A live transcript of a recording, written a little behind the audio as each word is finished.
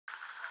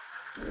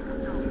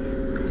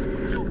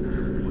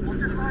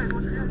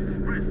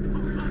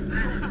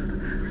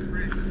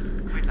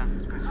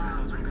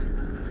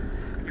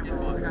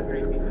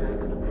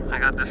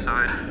at this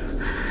side.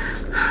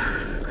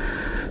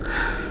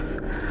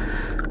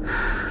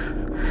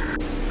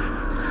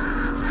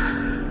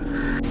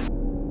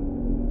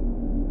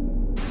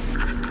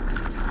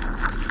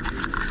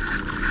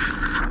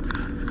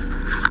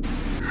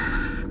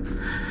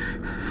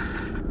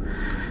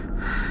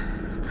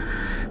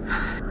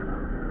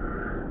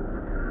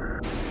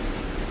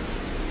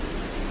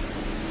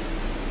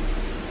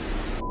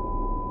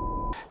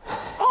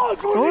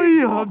 Oh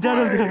yeah, I'm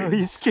dead.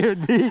 You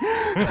scared me.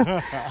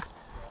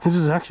 This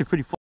is actually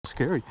pretty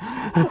scary.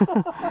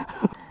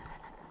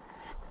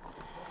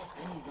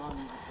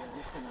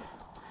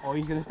 Oh,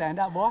 he's gonna stand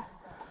up, boy.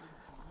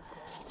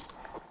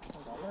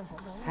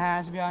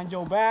 Hands behind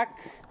your back.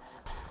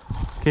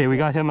 Okay, we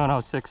got him on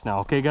house 6 now.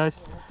 Okay,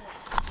 guys.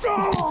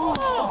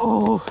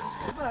 Oh,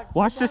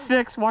 watch the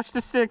 6. Watch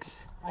the 6.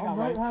 I got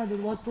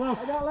right-handed. What's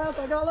left? I got left.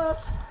 I got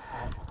left.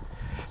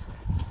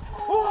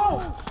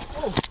 Oh!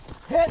 Oh!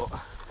 Hit!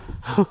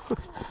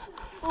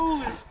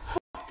 Holy!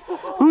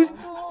 Who's?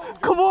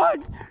 Come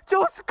on,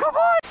 Joseph! Come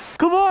on!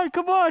 Come on!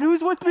 Come on!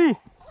 Who's with me?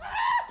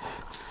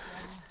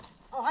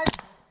 Oh,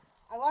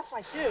 I lost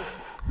my shoe.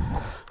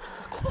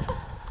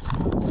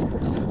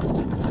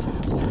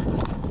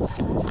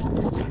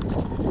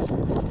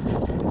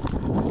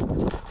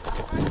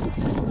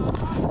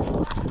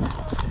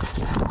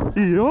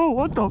 Yo,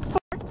 what the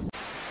fuck?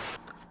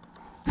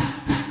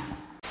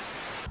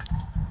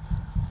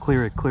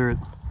 Clear it, clear it.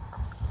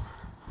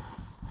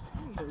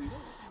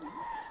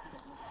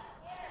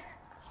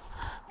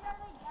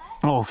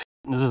 Oh,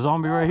 there's a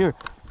zombie right here.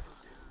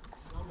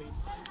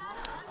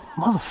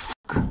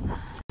 Motherfucker.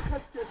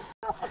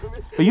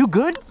 Are you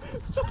good?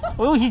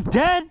 Oh, he's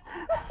dead.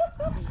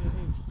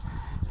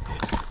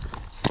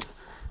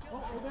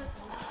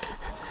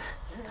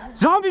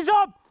 Zombies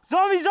up!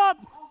 Zombies up!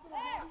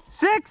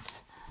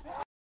 6!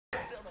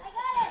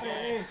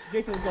 Hey,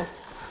 Jason, let's go.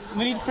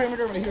 We need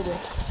perimeter right here, bro.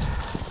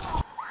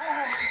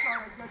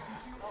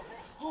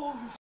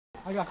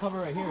 I got cover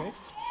right here, eh?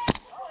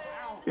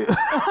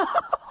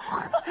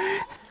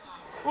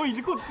 Oh,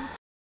 you good.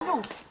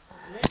 No.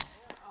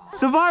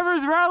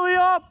 Survivors, rally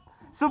up!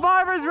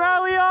 Survivors,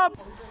 rally up!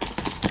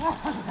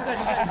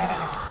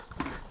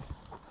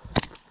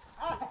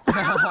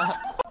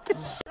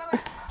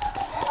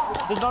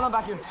 There's no one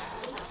back here.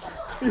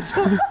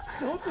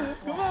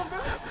 Come on, bro.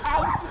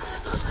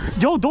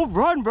 Yo, don't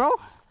run, bro.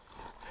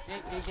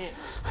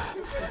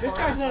 This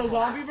guy's not a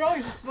zombie, bro.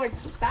 He's just like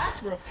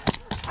stacked, bro.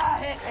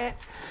 Hit.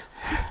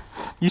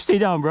 You stay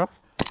down, bro.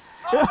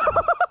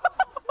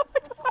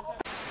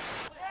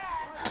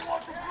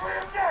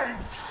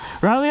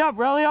 Rally up,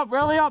 rally up,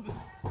 rally up.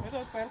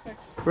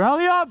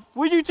 Rally up.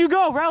 Where'd you two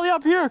go? Rally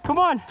up here. Come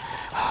on.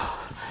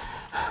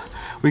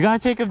 We gotta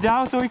take him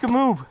down so he can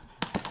move.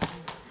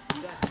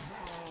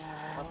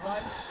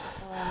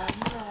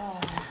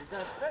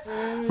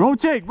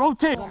 Rotate,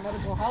 rotate.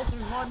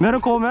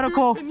 Medical,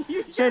 medical.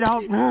 Stay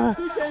down.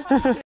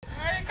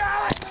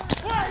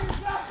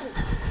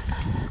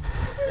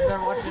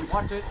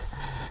 Watch it.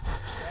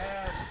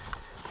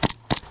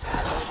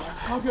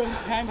 Oh, good.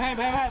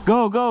 Ham.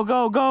 Go, go,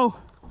 go, go.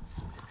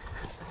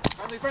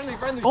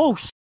 Friendly. Oh,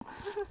 sh.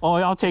 Oh,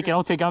 I'll take it.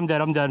 I'm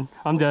dead.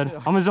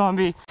 I'm a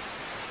zombie.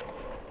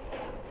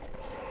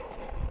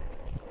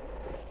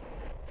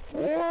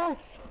 Yeah.